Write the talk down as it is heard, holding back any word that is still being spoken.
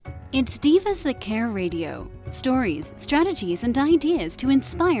It's Divas That Care Radio. Stories, strategies, and ideas to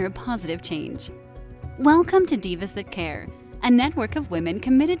inspire positive change. Welcome to Divas That Care, a network of women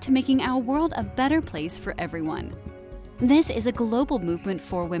committed to making our world a better place for everyone. This is a global movement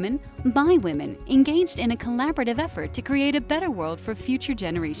for women, by women, engaged in a collaborative effort to create a better world for future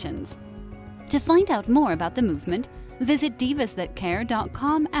generations. To find out more about the movement, visit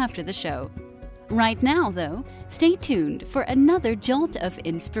divasthatcare.com after the show. Right now, though, stay tuned for another jolt of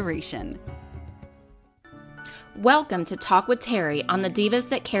inspiration. Welcome to Talk with Terry on the Divas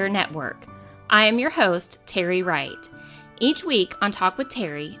That Care Network. I am your host, Terry Wright. Each week on Talk with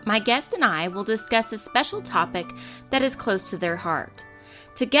Terry, my guest and I will discuss a special topic that is close to their heart.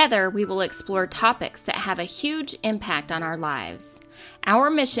 Together, we will explore topics that have a huge impact on our lives. Our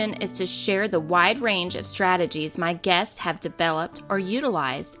mission is to share the wide range of strategies my guests have developed or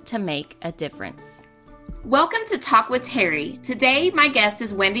utilized to make a difference. Welcome to Talk with Terry. Today, my guest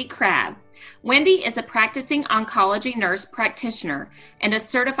is Wendy Crabb. Wendy is a practicing oncology nurse practitioner and a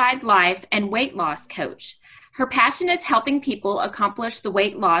certified life and weight loss coach. Her passion is helping people accomplish the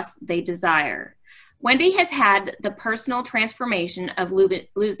weight loss they desire. Wendy has had the personal transformation of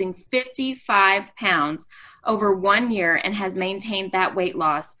losing 55 pounds over 1 year and has maintained that weight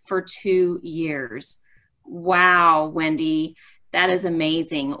loss for 2 years. Wow, Wendy, that is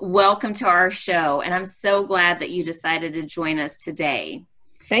amazing. Welcome to our show, and I'm so glad that you decided to join us today.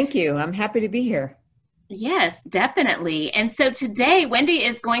 Thank you. I'm happy to be here. Yes, definitely. And so today, Wendy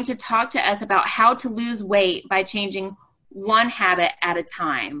is going to talk to us about how to lose weight by changing one habit at a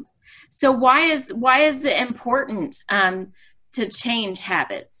time. So why is it important to change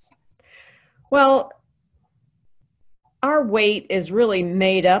habits? Well, our weight is really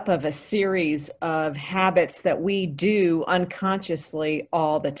made up of a series of habits that we do unconsciously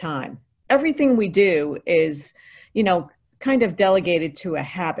all the time. Everything we do is, kind of delegated to a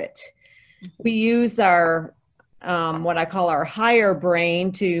habit. We use our, what I call our higher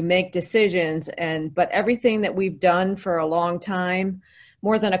brain to make decisions, but everything that we've done for a long time,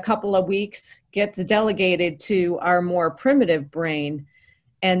 more than a couple of weeks, gets delegated to our more primitive brain.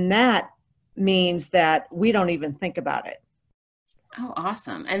 And that means that we don't even think about it. Oh,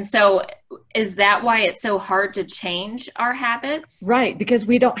 awesome. And so is that why it's so hard to change our habits? Right, because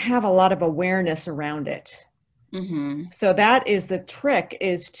we don't have a lot of awareness around it. Mm-hmm. So that is the trick,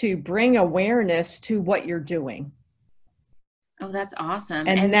 is to bring awareness to what you're doing. Oh, that's awesome.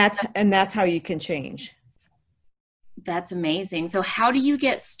 And that's how you can change. That's amazing. So how do you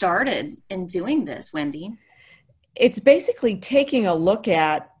get started in doing this, Wendy? It's basically taking a look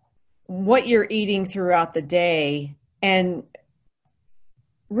at what you're eating throughout the day and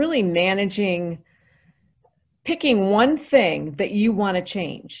really picking one thing that you want to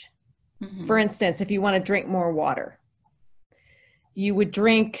change. Mm-hmm. For instance, if you want to drink more water, you would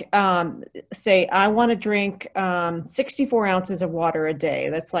drink, say, I want to drink 64 ounces of water a day.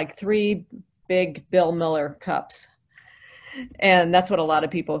 That's like 3 big Bill Miller cups. And that's what a lot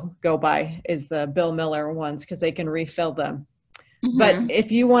of people go by, is the Bill Miller ones, because they can refill them. Mm-hmm. But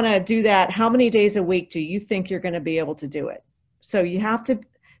if you want to do that, how many days a week do you think you're going to be able to do it? So you have to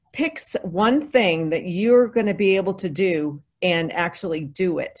pick one thing that you're going to be able to do and actually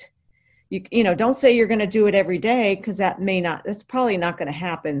do it. You don't say you're going to do it every day, because that's probably not going to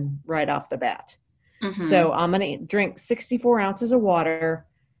happen right off the bat. Mm-hmm. So I'm going to drink 64 ounces of water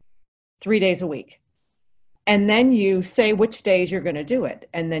 3 days a week. And then you say which days you're going to do it.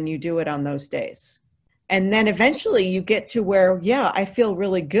 And then you do it on those days. And then eventually you get to where, I feel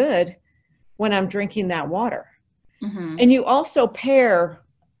really good when I'm drinking that water. Mm-hmm. And you also pair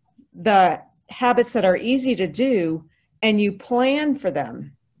the habits that are easy to do, and you plan for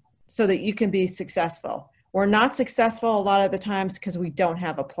them so that you can be successful. We're not successful a lot of the times because we don't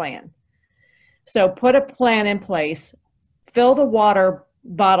have a plan. So put a plan in place, fill the water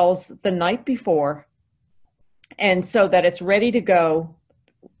bottles the night before, and so that it's ready to go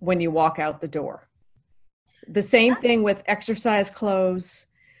when you walk out the door. The same thing with exercise clothes.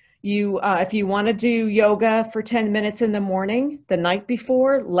 If you want to do yoga for 10 minutes in the morning, the night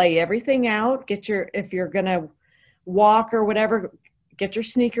before, lay everything out. If you're going to walk or whatever, get your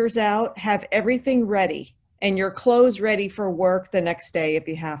sneakers out, have everything ready, and your clothes ready for work the next day if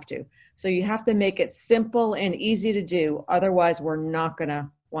you have to. So you have to make it simple and easy to do. Otherwise, we're not going to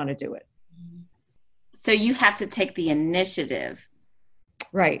want to do it. So you have to take the initiative.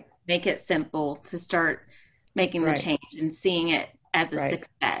 Right. Make it simple to start making the change and seeing it as a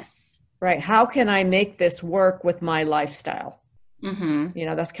success. Right. How can I make this work with my lifestyle?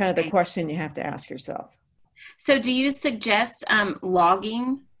 Mm-hmm. That's kind of the question you have to ask yourself. So do you suggest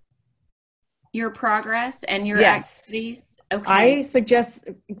logging your progress and your activities? Okay. I suggest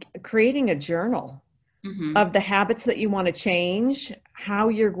creating a journal of the habits that you want to change, how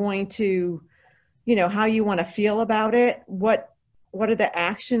you're going to, how you want to feel about it, what are the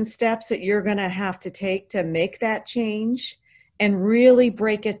action steps that you're going to have to take to make that change, and really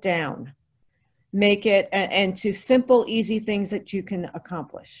break it down. Make it into simple, easy things that you can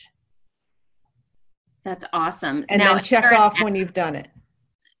accomplish. That's awesome. And now, then check off when you've done it.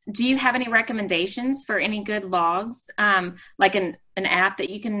 Do you have any recommendations for any good logs, like an app that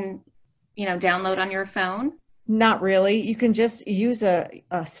you can, download on your phone? Not really. You can just use a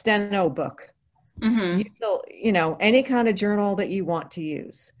steno book. Any kind of journal that you want to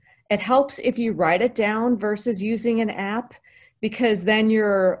use. It helps if you write it down versus using an app, because then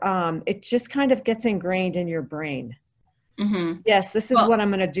it just kind of gets ingrained in your brain. Yes, this is what I'm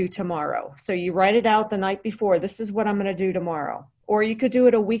going to do tomorrow. So you write it out the night before. This is what I'm going to do tomorrow. Or you could do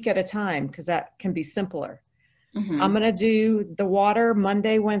it a week at a time, because that can be simpler. I'm going to do the water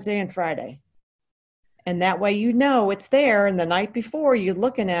Monday, Wednesday, and Friday. And that way it's there. And the night before, you're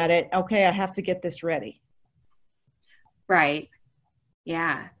looking at it, okay, I have to get this ready. Right.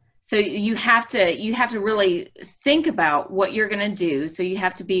 Yeah. So you have to really think about what you're going to do. So you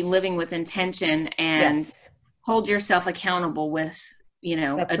have to be living with intention and hold yourself accountable with,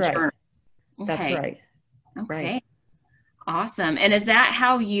 That's a journal. Right. Okay. That's right. Okay. Right. Awesome. And is that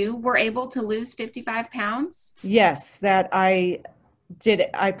how you were able to lose 55 pounds? Yes, that I did.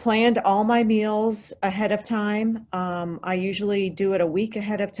 I planned all my meals ahead of time. I usually do it a week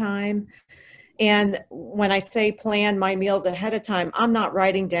ahead of time. And when I say plan my meals ahead of time, I'm not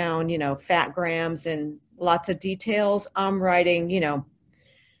writing down, fat grams and lots of details. I'm writing,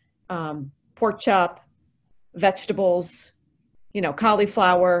 pork chop, vegetables,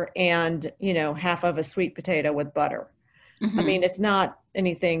 cauliflower, and, half of a sweet potato with butter. I mean, it's not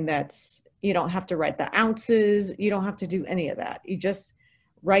anything you don't have to write the ounces. You don't have to do any of that. You just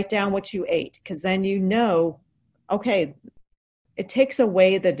write down what you ate, because then okay, it takes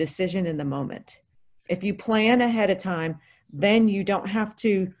away the decision in the moment. If you plan ahead of time, then you don't have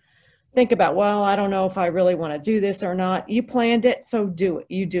to think about, well, I don't know if I really want to do this or not. You planned it, so do it.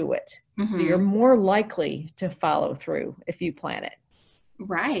 You do it. So you're more likely to follow through if you plan it.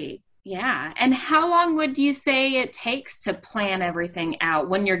 Right. Yeah. And how long would you say it takes to plan everything out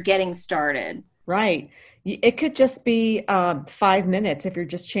when you're getting started? Right. It could just be 5 minutes if you're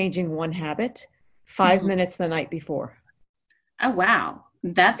just changing one habit, 5 minutes the night before. Oh, wow.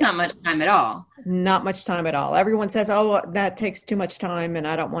 That's not much time at all. Not much time at all. Everyone says, oh, that takes too much time and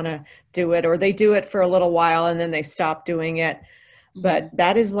I don't want to do it. Or they do it for a little while and then they stop doing it. But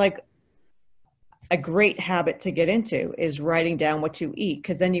that is like a great habit to get into, is writing down what you eat,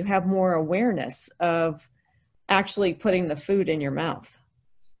 because then you have more awareness of actually putting the food in your mouth.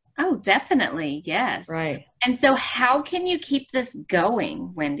 Oh, definitely. Yes. Right. And so how can you keep this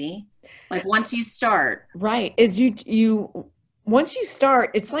going, Wendy? Like once you start? Right. Once you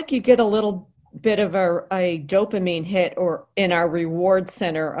start, it's like you get a little bit of a dopamine hit, or in our reward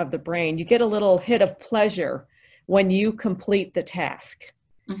center of the brain, you get a little hit of pleasure when you complete the task.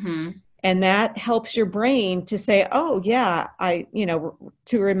 And that helps your brain to say, oh yeah,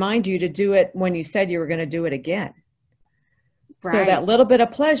 to remind you to do it when you said you were going to do it again. Right. So that little bit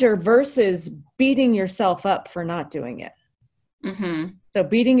of pleasure versus beating yourself up for not doing it. So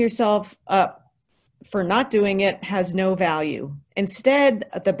beating yourself up for not doing it has no value. Instead,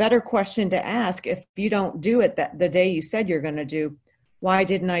 the better question to ask, if you don't do it the day you said you're going to do, why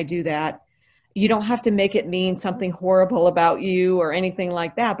didn't I do that? You don't have to make it mean something horrible about you or anything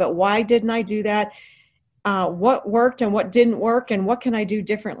like that, but why didn't I do that? What worked and what didn't work, and what can I do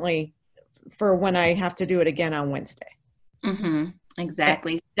differently for when I have to do it again on Wednesday?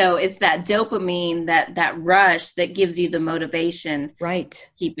 Exactly. So it's that dopamine, that rush that gives you the motivation. Right. To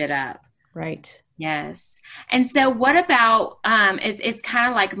keep it up. Right. Yes. And so what about, it's kind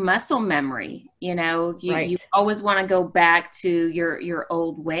of like muscle memory, you always want to go back to your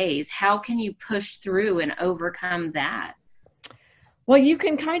old ways. How can you push through and overcome that? Well, you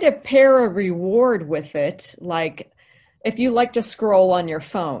can kind of pair a reward with it. Like if you like to scroll on your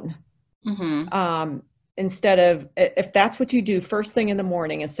phone, instead of, if that's what you do first thing in the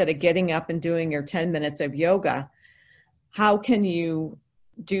morning, instead of getting up and doing your 10 minutes of yoga, how can you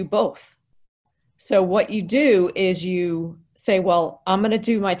do both? So what you do is you say, well, I'm going to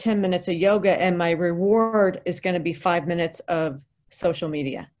do my 10 minutes of yoga and my reward is going to be 5 minutes of social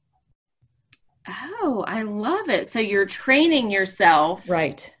media. Oh, I love it. So you're training yourself.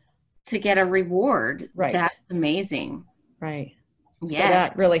 Right. To get a reward. Right. That's amazing. Right. Yeah. So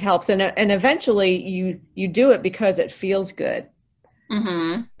that really helps. And eventually you do it because it feels good.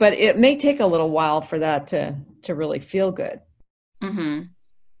 But it may take a little while for that to really feel good.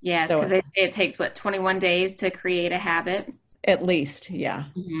 Yes, So because it takes, 21 days to create a habit? at least, yeah,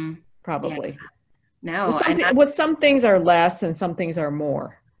 Mm-hmm. Yeah. probably. No, With some things are less and some things are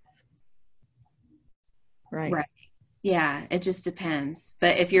more. Right. right. Yeah, it just depends.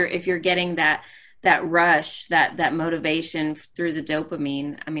 But if you're getting that rush, that motivation through the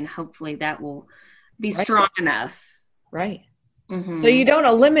dopamine, I mean, hopefully that will be Right. strong enough. Right. Mm-hmm. So you don't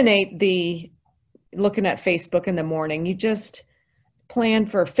eliminate the looking at Facebook in the morning. You just plan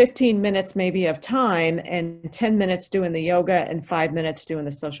for 15 minutes maybe of time and 10 minutes doing the yoga and 5 minutes doing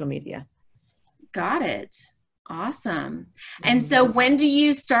the social media. Got it. Awesome. And so when do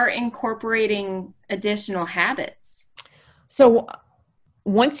you start incorporating additional habits? So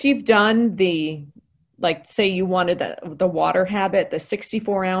once you've done like say you wanted the water habit, the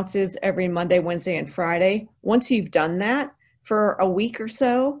 64 ounces every Monday, Wednesday, and Friday, once you've done that for a week or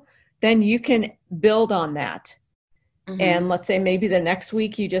so, then you can build on that. Mm-hmm. And let's say maybe the next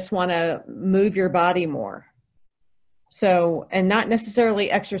week you just want to move your body more. So, and not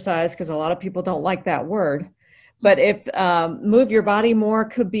necessarily exercise, because a lot of people don't like that word. But if move your body more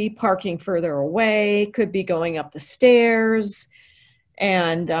could be parking further away, could be going up the stairs,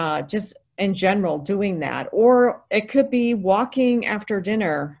 and just in general doing that. Or it could be walking after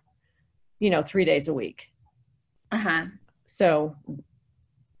dinner, 3 days a week. Uh-huh. So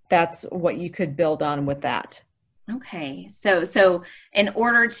that's what you could build on with that. Okay. So in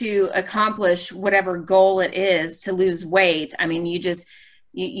order to accomplish whatever goal it is to lose weight, I mean,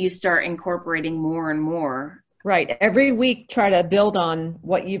 you start incorporating more and more. Right. Every week, try to build on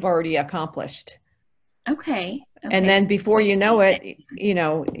what you've already accomplished. Okay. And then before you know it,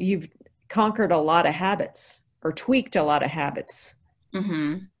 you've conquered a lot of habits or tweaked a lot of habits.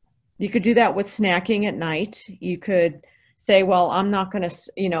 Mm-hmm. You could do that with snacking at night. You could say, well, I'm not going to,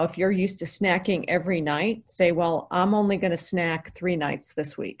 if you're used to snacking every night, say, well, I'm only going to snack 3 nights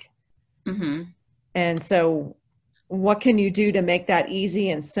this week. Mm-hmm. And so what can you do to make that easy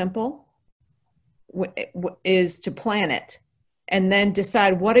and simple? Is to plan it and then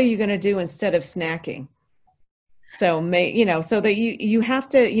decide what are you going to do instead of snacking. So so that you have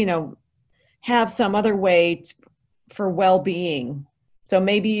to, have some other way for well-being. So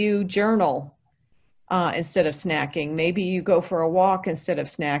maybe you journal instead of snacking. Maybe you go for a walk instead of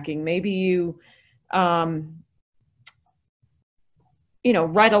snacking. Maybe you, write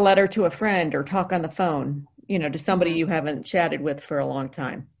a letter to a friend or talk on the phone, to somebody you haven't chatted with for a long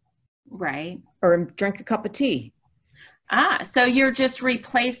time. Right. Or drink a cup of tea. So you're just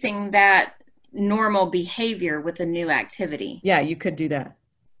replacing that normal behavior with a new activity. Yeah, you could do that.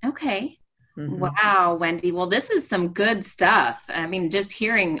 Okay. Mm-hmm. Wow, Wendy. Well, this is some good stuff. I mean, just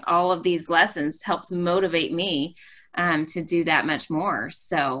hearing all of these lessons helps motivate me to do that much more.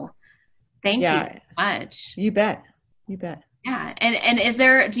 So thank you so much. You bet. Yeah.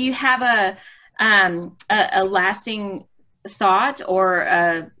 And do you have a lasting thought or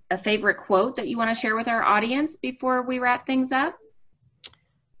a favorite quote that you want to share with our audience before we wrap things up?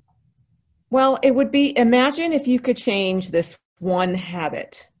 Well, it would be, imagine if you could change this one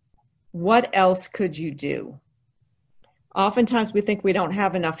habit. What else could you do? Oftentimes we think we don't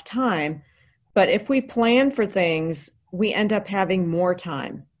have enough time, but if we plan for things, we end up having more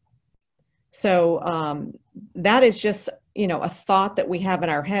time. So that is just, a thought that we have in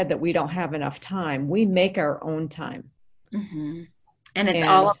our head that we don't have enough time. We make our own time. Mm-hmm. And it's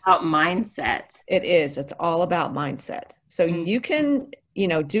all about mindset. It is. It's all about mindset. So you can,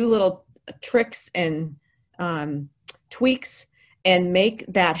 do little tricks and tweaks and make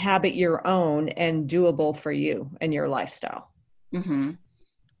that habit your own and doable for you and your lifestyle. Mm-hmm.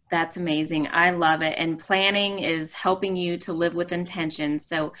 That's amazing. I love it. And planning is helping you to live with intention.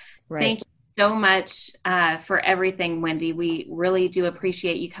 So Thank you so much for everything, Wendy. We really do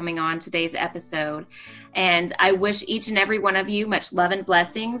appreciate you coming on today's episode. And I wish each and every one of you much love and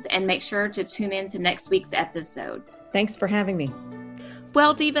blessings, and make sure to tune in to next week's episode. Thanks for having me.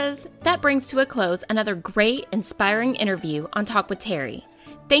 Well, Divas, that brings to a close another great, inspiring interview on Talk with Terry.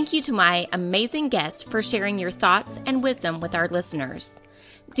 Thank you to my amazing guest for sharing your thoughts and wisdom with our listeners.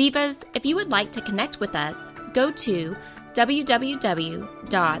 Divas, if you would like to connect with us, go to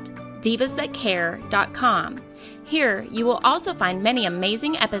www.divasthatcare.com. Here, you will also find many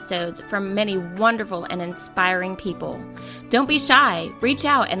amazing episodes from many wonderful and inspiring people. Don't be shy. Reach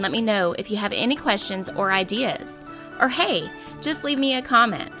out and let me know if you have any questions or ideas. Or hey, just leave me a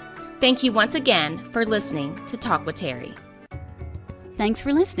comment. Thank you once again for listening to Talk with Terry. Thanks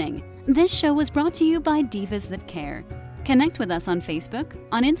for listening. This show was brought to you by Divas That Care. Connect with us on Facebook,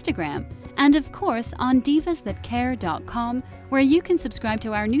 on Instagram, and of course on divasthatcare.com, where you can subscribe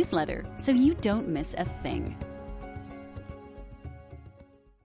to our newsletter so you don't miss a thing.